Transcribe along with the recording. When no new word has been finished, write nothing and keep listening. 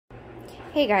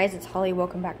Hey guys, it's Holly.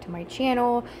 Welcome back to my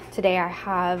channel. Today I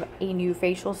have a new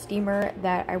facial steamer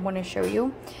that I want to show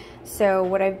you. So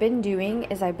what I've been doing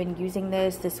is I've been using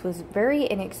this. This was very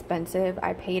inexpensive.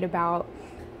 I paid about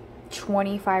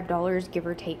 $25 give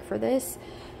or take for this.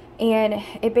 And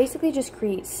it basically just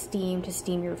creates steam to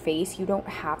steam your face. You don't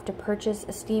have to purchase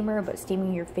a steamer, but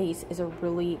steaming your face is a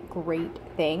really great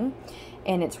thing.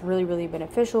 And it's really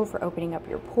beneficial for opening up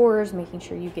your pores, making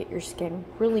sure you get your skin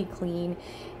really clean,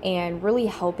 and really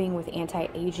helping with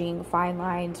anti-aging, fine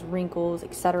lines, wrinkles,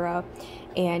 etc.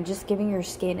 And just giving your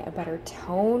skin a better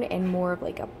tone and more of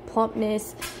like a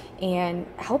plumpness, and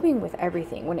helping with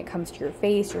everything when it comes to your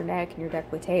face, your neck, and your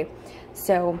décolleté.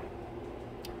 So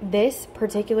this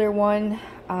particular one,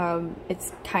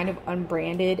 it's kind of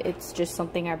unbranded. It's just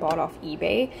something I bought off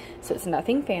eBay, so it's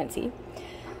nothing fancy.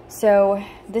 So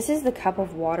this is the cup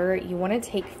of water. You want to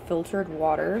take filtered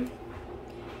water,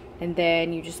 and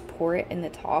then you just pour it in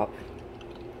the top.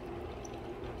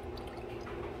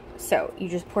 So you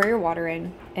just pour your water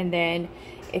in, and then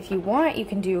if you want, you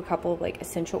can do a couple of like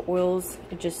essential oils.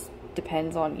 It just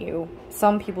depends on you.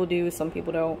 Some people do, some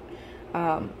people don't.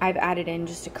 I've added in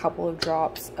just a couple of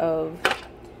drops of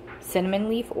cinnamon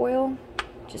leaf oil,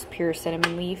 just pure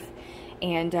cinnamon leaf.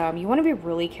 And you want to be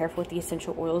really careful with the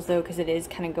essential oils though, because it is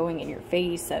kind of going in your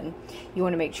face, and you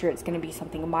want to make sure it's going to be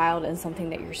something mild and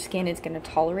something that your skin is going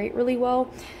to tolerate really well.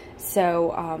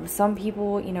 So some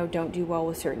people, you know, don't do well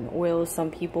with certain oils. Some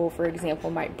people, for example,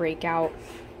 might break out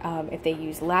if they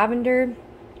use lavender.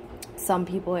 Some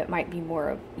people, it might be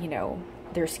more of, you know,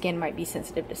 their skin might be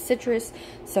sensitive to citrus.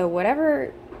 So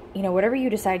whatever, you know, whatever you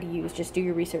decide to use, just do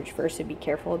your research first and be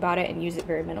careful about it, and use it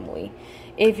very minimally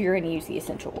if you're going to use the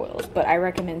essential oils. But I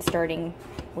recommend starting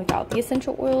without the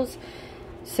essential oils.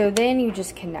 So then you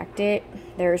just connect it.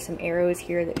 There are some arrows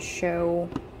here that show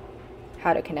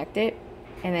how to connect it,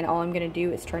 and then all I'm going to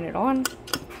do is turn it on.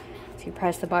 So you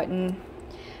press the button,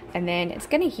 and then it's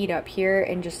going to heat up here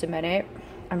in just a minute.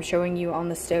 I'm showing you on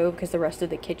the stove because the rest of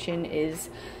the kitchen is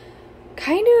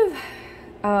kind of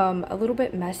a little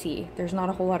bit messy. There's not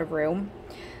a whole lot of room,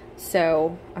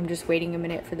 so I'm just waiting a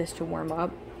minute for this to warm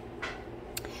up.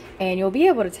 And you'll be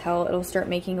able to tell it'll start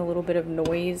making a little bit of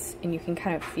noise, and you can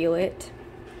kind of feel it.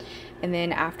 And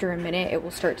then after a minute, it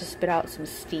will start to spit out some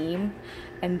steam,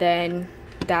 and then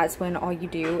that's when all you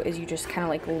do is you just kind of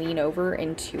like lean over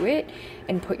into it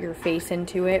and put your face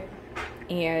into it.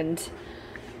 And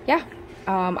yeah,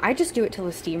 I just do it till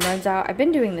the steam runs out. I've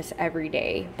been doing this every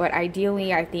day, but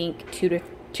ideally I think two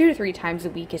to three times a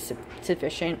week is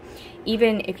sufficient,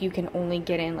 even if you can only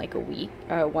get in like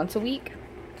once a week.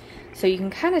 So you can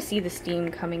kind of see the steam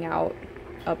coming out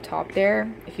up top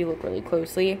there if you look really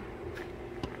closely,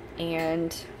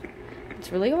 and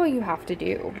it's really all you have to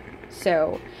do.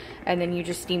 So, and then you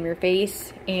just steam your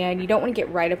face, and you don't want to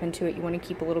get right up into it. You want to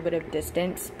keep a little bit of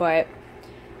distance, but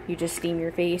you just steam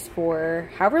your face for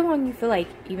however long you feel like,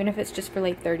 even if it's just for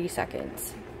like 30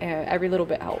 seconds. Every little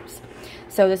bit helps.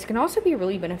 So this can also be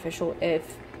really beneficial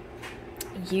if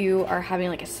you are having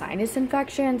like a sinus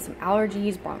infection, some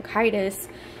allergies, bronchitis,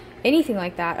 anything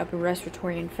like that, upper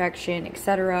respiratory infection,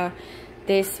 etc.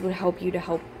 This would help you to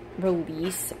help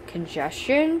release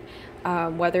congestion,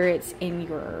 whether it's in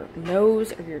your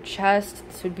nose or your chest.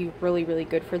 This would be really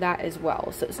good for that as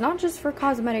well. So it's not just for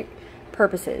cosmetic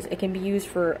purposes, it can be used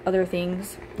for other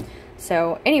things.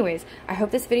 So anyways, I hope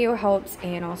this video helps,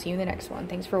 and I'll see you in the next one.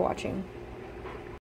 Thanks for watching.